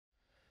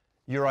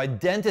Your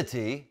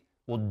identity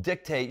will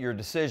dictate your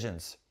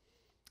decisions.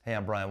 Hey,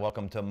 I'm Brian.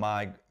 Welcome to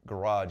my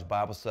garage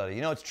Bible study.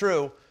 You know, it's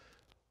true.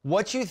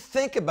 What you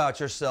think about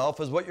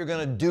yourself is what you're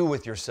going to do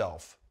with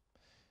yourself.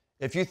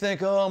 If you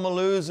think, oh, I'm a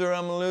loser,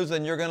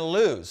 then you're going to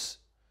lose.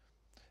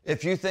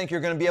 If you think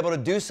you're going to be able to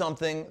do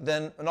something,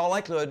 then in all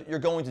likelihood, you're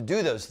going to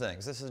do those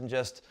things. This isn't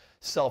just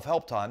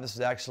self-help time. This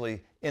is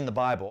actually in the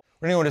Bible.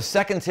 We're going to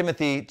go to 2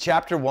 Timothy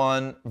chapter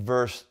 1,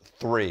 verse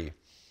 3.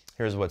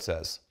 Here's what it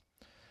says.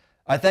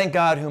 I thank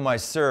God whom I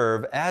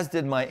serve, as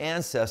did my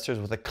ancestors,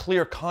 with a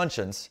clear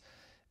conscience,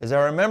 as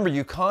I remember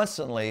you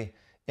constantly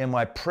in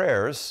my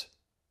prayers,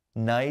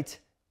 night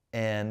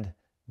and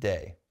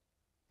day.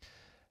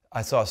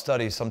 I saw a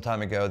study some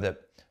time ago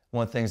that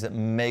one of the things that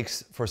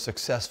makes for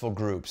successful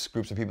groups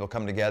of people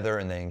come together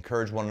and they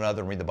encourage one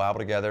another and read the Bible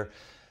together,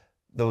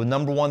 the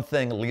number one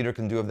thing a leader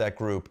can do of that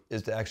group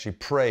is to actually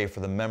pray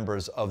for the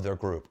members of their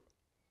group.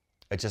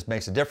 It just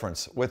makes a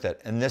difference with it.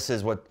 And this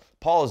is what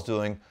Paul is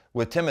doing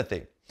with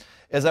Timothy.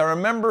 As I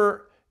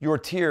remember your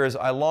tears,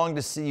 I long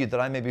to see you that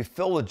I may be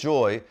filled with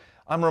joy.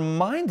 I'm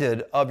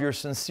reminded of your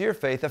sincere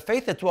faith, a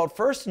faith that dwelt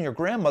first in your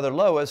grandmother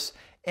Lois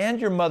and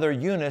your mother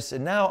Eunice,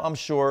 and now I'm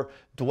sure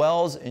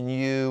dwells in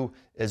you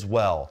as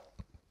well.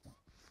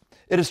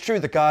 It is true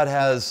that God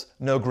has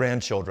no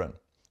grandchildren.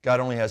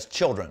 God only has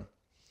children.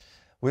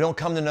 We don't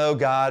come to know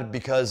God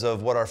because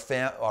of what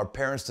our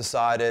parents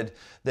decided.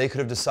 They could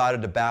have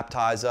decided to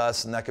baptize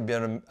us, and that could be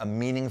a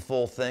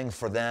meaningful thing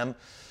for them.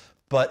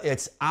 But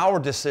it's our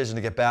decision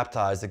to get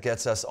baptized that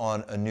gets us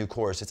on a new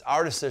course. It's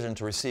our decision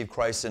to receive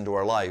Christ into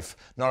our life,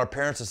 not our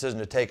parents' decision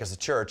to take us to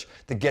church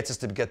that gets us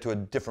to get to a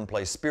different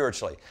place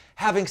spiritually.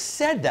 Having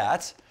said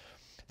that,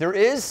 there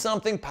is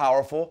something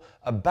powerful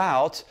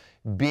about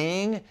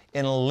being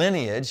in a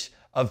lineage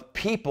of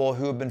people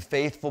who have been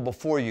faithful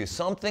before you.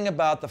 Something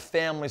about the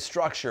family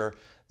structure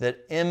that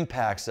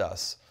impacts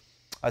us.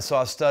 I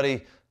saw a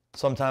study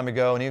some time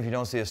ago, and even if you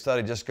don't see a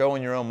study, just go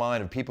in your own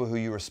mind of people who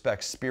you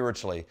respect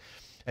spiritually.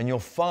 And you'll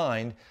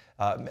find,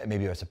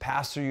 maybe it's a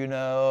pastor you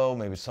know,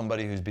 maybe it's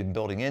somebody who's been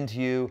building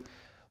into you.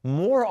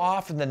 More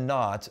often than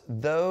not,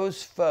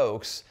 those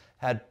folks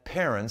had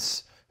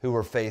parents who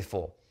were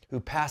faithful, who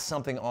passed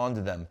something on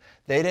to them.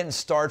 They didn't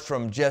start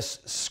from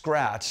just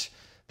scratch.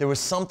 There was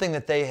something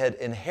that they had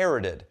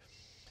inherited.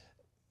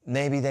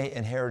 Maybe they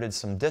inherited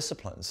some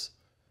disciplines.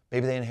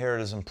 Maybe they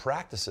inherited some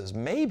practices.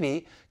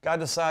 Maybe God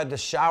decided to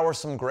shower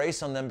some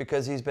grace on them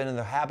because He's been in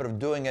the habit of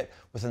doing it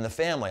within the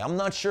family. I'm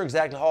not sure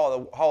exactly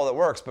how all that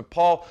works, but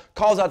Paul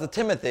calls out to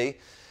Timothy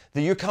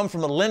that you come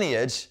from a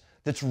lineage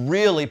that's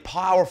really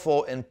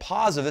powerful and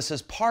positive. This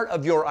is part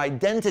of your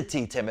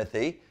identity,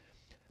 Timothy.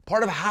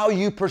 Part of how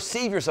you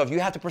perceive yourself. You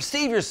have to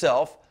perceive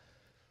yourself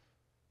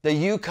that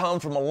you come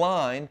from a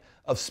line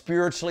of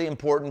spiritually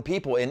important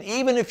people. And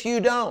even if you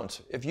don't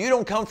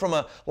come from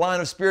a line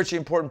of spiritually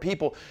important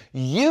people,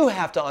 you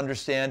have to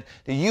understand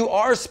that you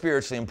are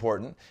spiritually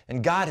important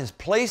and God has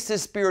placed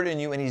His Spirit in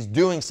you and He's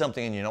doing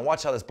something in you. Now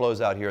watch how this blows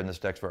out here in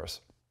this next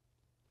verse.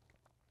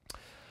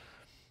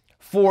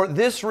 For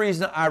this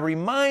reason, I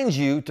remind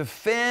you to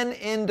fan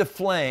into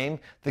flame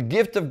the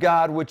gift of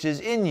God which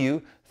is in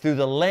you through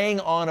the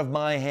laying on of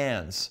my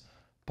hands.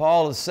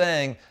 Paul is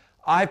saying,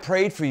 I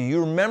prayed for you.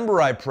 You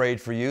remember I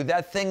prayed for you.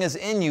 That thing is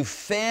in you.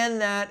 Fan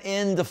that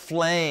into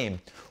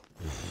flame.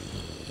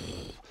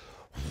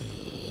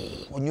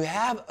 When you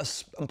have an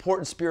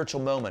important spiritual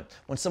moment,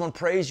 when someone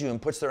prays you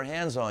and puts their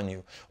hands on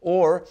you,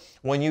 or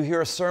when you hear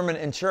a sermon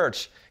in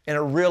church and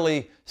it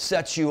really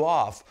sets you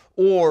off,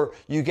 or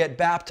you get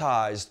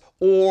baptized,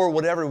 or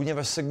whatever, when you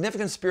have a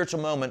significant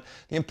spiritual moment,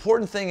 the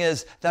important thing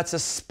is that's a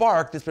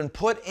spark that's been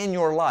put in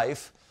your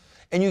life.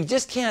 And you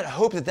just can't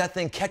hope that that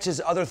thing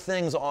catches other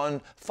things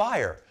on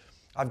fire.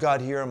 I've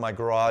got here in my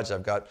garage,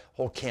 I've got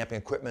whole camping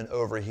equipment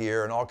over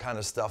here and all kind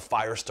of stuff,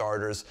 fire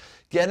starters.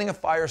 Getting a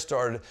fire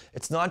started,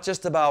 it's not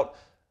just about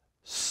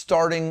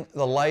starting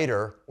the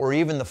lighter or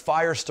even the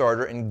fire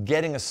starter and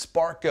getting a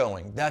spark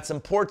going. That's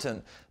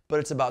important, but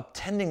it's about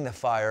tending the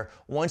fire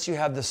once you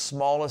have the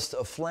smallest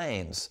of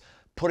flames,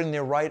 putting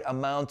the right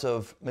amount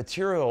of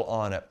material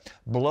on it,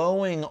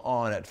 blowing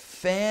on it,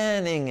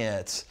 fanning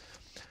it.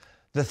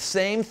 The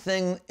same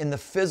thing in the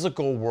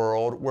physical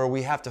world where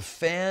we have to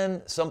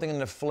fan something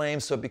into flame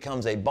so it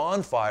becomes a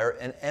bonfire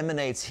and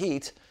emanates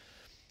heat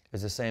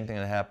is the same thing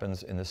that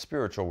happens in the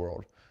spiritual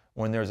world.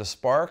 When there's a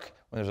spark,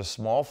 when there's a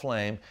small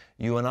flame,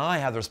 you and I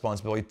have the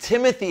responsibility.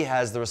 Timothy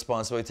has the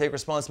responsibility to take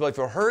responsibility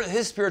for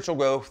his spiritual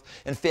growth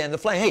and fan the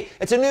flame. Hey,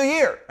 it's a new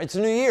year. It's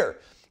a new year.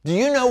 Do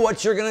you know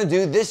what you're going to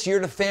do this year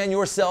to fan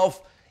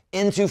yourself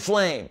into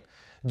flame?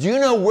 Do you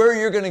know where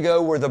you're going to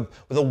go, where the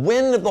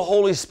wind of the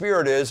Holy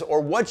Spirit is,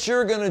 or what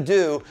you're going to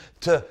do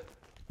to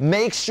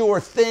make sure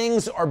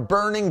things are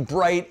burning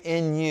bright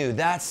in you?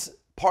 That's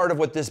part of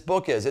what this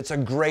book is. It's a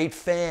great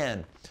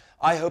fan.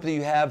 I hope that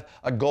you have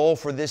a goal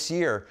for this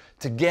year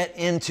to get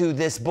into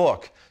this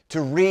book, to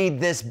read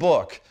this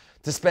book,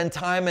 to spend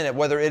time in it,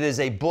 whether it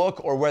is a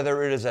book or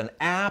whether it is an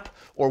app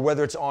or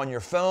whether it's on your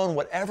phone,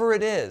 whatever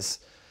it is.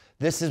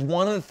 This is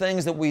one of the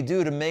things that we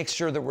do to make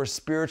sure that we're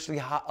spiritually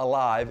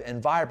alive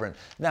and vibrant.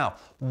 Now,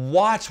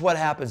 watch what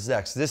happens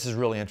next. This is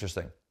really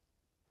interesting.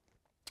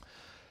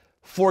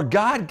 For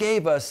God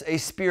gave us a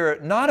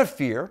spirit not of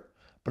fear,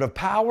 but of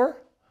power,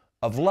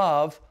 of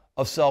love,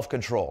 of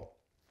self-control.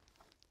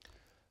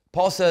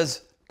 Paul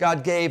says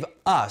God gave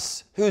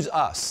us. Who's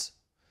us?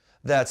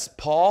 That's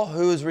Paul,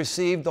 who's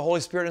received the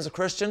Holy Spirit as a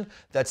Christian.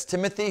 That's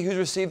Timothy, who's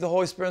received the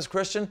Holy Spirit as a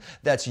Christian.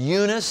 That's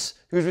Eunice,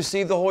 who's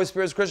received the Holy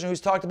Spirit as a Christian,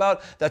 who's talked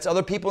about. That's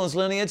other people in his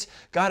lineage.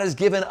 God has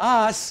given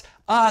us.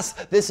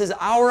 This is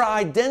our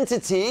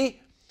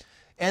identity.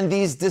 And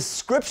these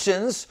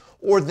descriptions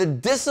or the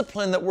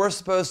discipline that we're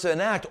supposed to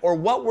enact or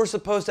what we're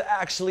supposed to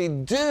actually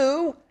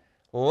do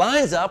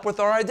lines up with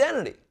our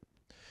identity.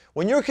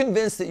 When you're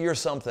convinced that you're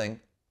something,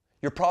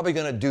 you're probably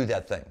going to do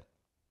that thing.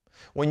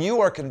 When you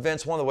are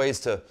convinced, one of the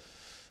ways to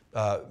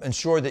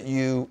ensure that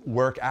you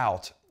work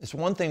out, it's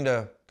one thing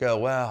to go,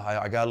 well,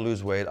 I got to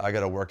lose weight, I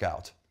got to work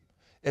out.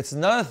 It's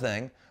another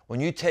thing when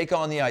you take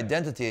on the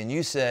identity and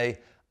you say,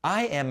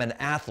 I am an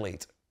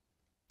athlete,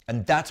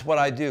 and that's what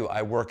I do,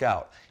 I work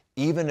out.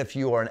 Even if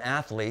you are an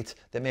athlete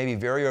that may be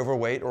very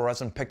overweight or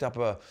hasn't picked up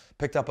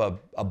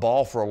a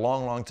ball for a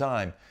long, long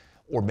time,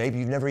 or maybe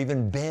you've never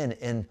even been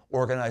in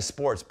organized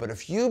sports, but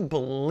if you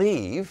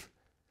believe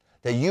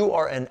that you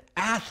are an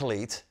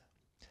athlete,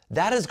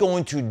 that is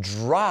going to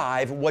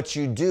drive what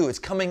you do. It's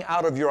coming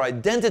out of your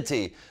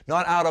identity,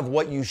 not out of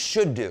what you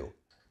should do.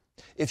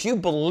 If you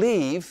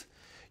believe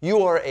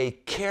you are a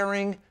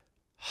caring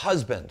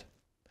husband,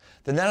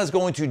 then that is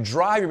going to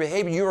drive your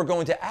behavior. You are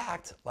going to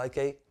act like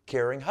a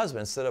caring husband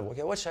instead of,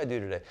 okay, what should I do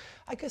today?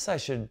 I guess I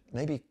should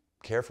maybe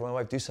care for my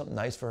wife, do something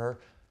nice for her.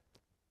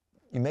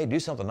 You may do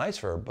something nice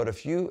for her, but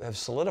if you have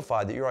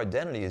solidified that your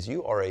identity is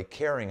you are a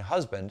caring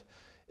husband,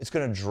 it's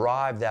going to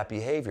drive that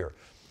behavior.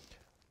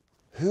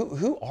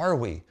 Who are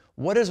we?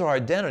 What is our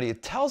identity?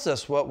 It tells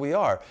us what we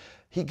are.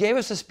 He gave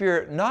us a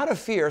spirit not of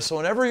fear, so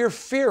whenever you're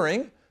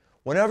fearing,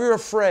 whenever you're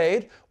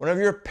afraid,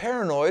 whenever you're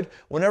paranoid,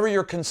 whenever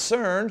you're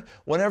concerned,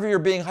 whenever you're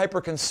being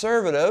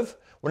hyper-conservative,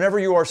 whenever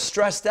you are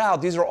stressed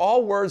out, these are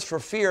all words for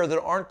fear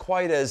that aren't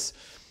quite as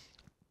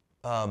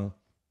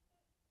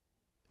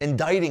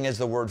indicting as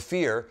the word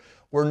fear.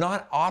 We're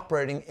not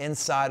operating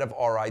inside of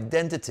our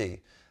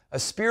identity. A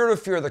spirit of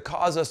fear that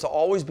causes us to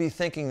always be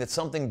thinking that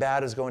something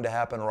bad is going to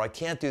happen, or I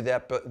can't do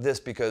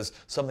this because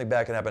something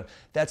bad can happen.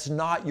 That's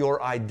not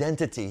your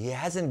identity. He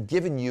hasn't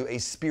given you a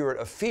spirit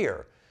of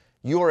fear.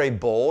 You are a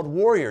bold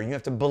warrior. You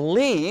have to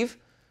believe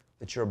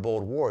that you're a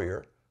bold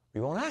warrior.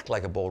 You won't act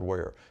like a bold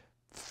warrior.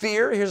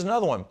 Fear, here's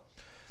another one.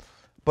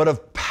 But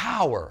of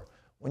power.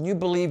 When you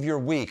believe you're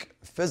weak,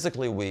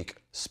 physically weak,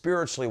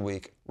 spiritually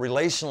weak,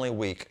 relationally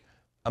weak,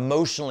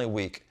 emotionally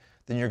weak,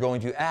 then you're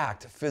going to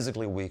act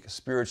physically weak,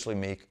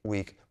 spiritually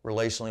weak,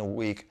 relationally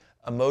weak,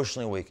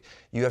 emotionally weak.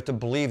 You have to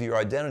believe your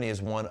identity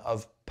is one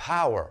of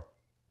power.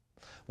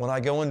 When I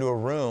go into a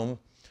room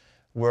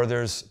where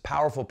there's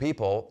powerful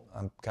people,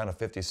 I'm kind of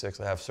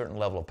 56, I have a certain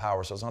level of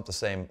power, so it's not the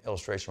same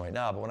illustration right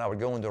now, but when I would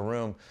go into a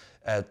room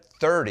at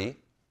 30,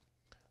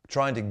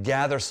 trying to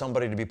gather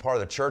somebody to be part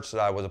of the church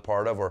that I was a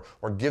part of,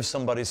 or give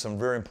somebody some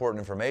very important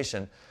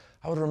information,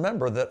 I would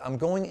remember that I'm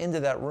going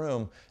into that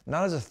room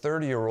not as a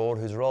 30-year-old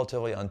who's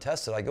relatively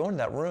untested. I go into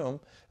that room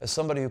as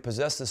somebody who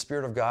possesses the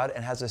Spirit of God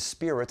and has a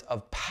spirit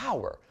of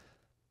power.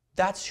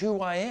 That's who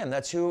I am.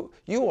 That's who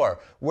you are.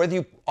 Whether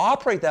you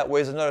operate that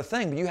way is another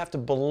thing, but you have to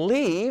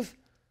believe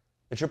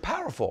that you're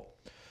powerful.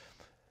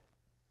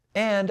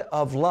 And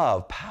of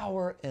love,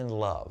 power in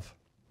love.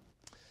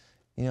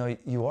 You know,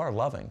 you are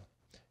loving.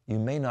 You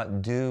may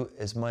not do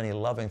as many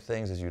loving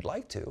things as you'd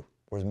like to,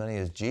 or as many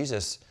as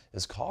Jesus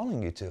is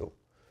calling you to.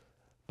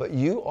 But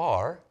you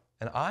are,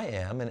 and I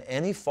am, and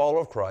any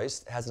follower of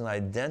Christ has an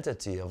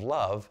identity of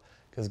love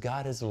because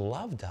God has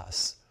loved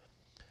us.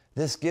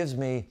 This gives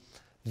me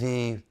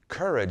the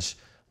courage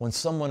when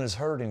someone is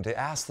hurting to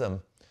ask them,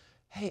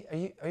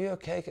 hey, are you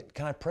okay?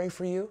 Can I pray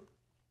for you?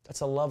 That's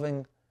a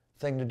loving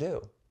thing to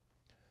do.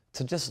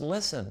 To just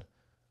listen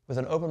with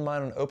an open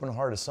mind and open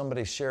heart as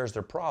somebody shares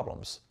their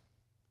problems.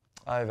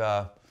 I've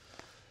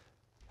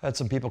had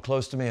some people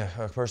close to me,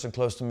 a person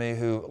close to me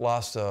who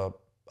lost a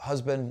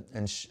husband,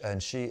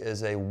 and she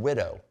is a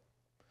widow,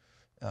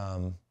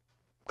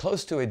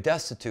 close to a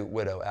destitute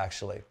widow,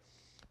 actually.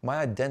 My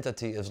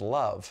identity is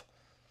love.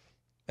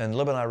 And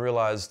Lib and I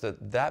realized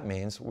that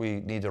means we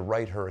need to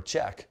write her a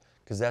check,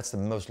 because that's the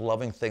most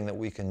loving thing that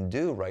we can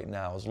do right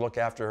now, is look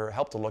after her,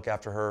 help to look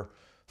after her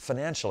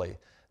financially.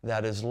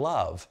 That is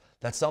love.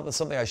 That's not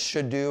something I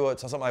should do.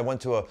 It's not something I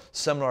went to a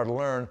seminar to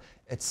learn.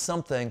 It's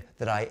something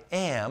that I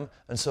am,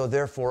 and so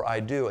therefore I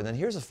do. And then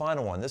here's the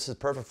final one. This is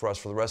perfect for us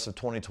for the rest of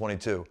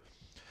 2022.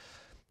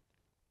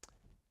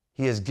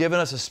 He has given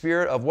us a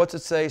spirit of, what's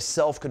it say?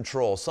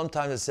 Self-control.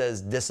 Sometimes it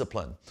says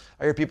discipline.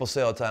 I hear people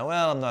say all the time,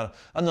 well,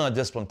 I'm not a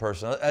disciplined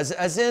person.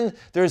 As in,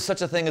 there is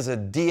such a thing as a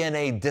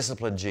DNA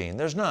discipline gene.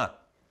 There's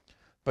not.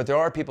 But there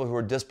are people who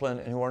are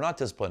disciplined and who are not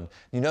disciplined.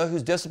 You know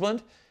who's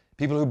disciplined?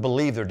 People who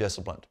believe they're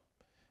disciplined.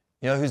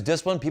 You know who's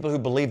disciplined? People who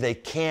believe they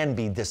can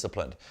be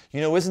disciplined.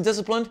 You know who isn't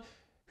disciplined?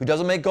 who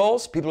doesn't make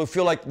goals, people who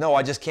feel like, no,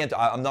 I just can't,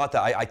 I'm not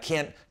that, I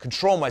can't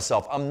control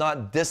myself, I'm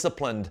not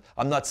disciplined,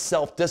 I'm not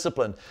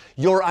self-disciplined.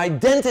 Your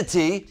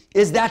identity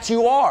is that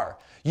you are.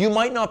 You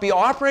might not be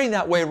operating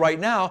that way right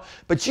now,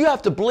 but you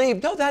have to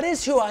believe, no, that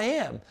is who I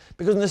am.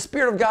 Because when the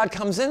Spirit of God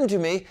comes into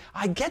me,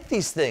 I get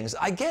these things.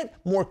 I get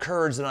more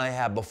courage than I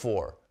had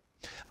before.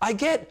 I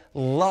get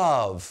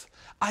love.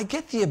 I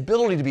get the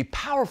ability to be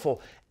powerful,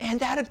 and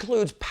that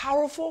includes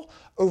powerful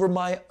over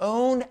my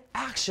own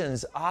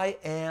actions. I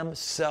am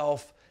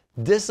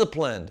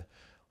self-disciplined.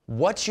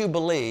 What you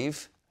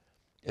believe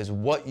is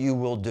what you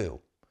will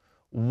do.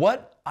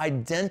 What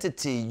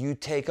identity you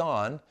take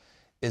on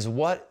is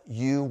what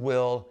you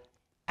will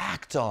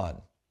act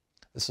on.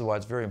 This is why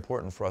it's very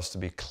important for us to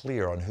be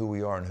clear on who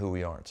we are and who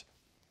we aren't.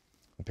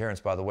 And parents,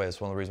 by the way,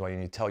 it's one of the reasons why you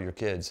need to tell your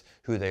kids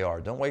who they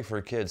are. Don't wait for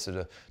your kids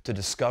to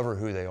discover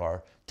who they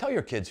are. Tell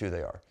your kids who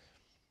they are.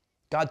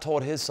 God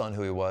told his son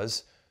who he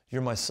was.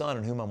 You're my son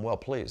in whom I'm well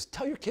pleased.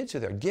 Tell your kids who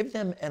they are. Give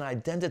them an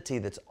identity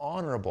that's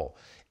honorable.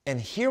 And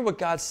hear what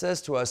God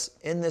says to us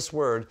in this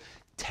word.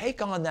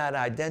 Take on that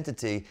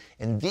identity,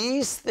 and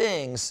these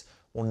things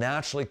will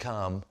naturally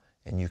come,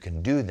 and you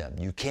can do them.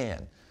 You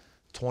can.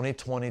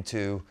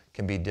 2022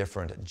 can be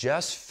different.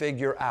 Just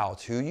figure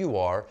out who you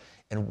are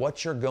and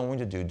what you're going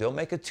to do. Don't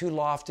make it too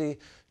lofty,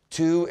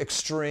 too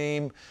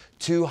extreme,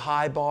 too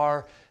high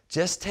bar.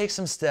 Just take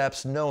some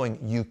steps knowing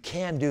you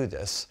can do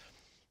this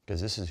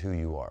because this is who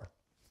you are.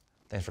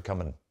 Thanks for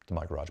coming to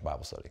my Garage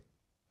Bible Study.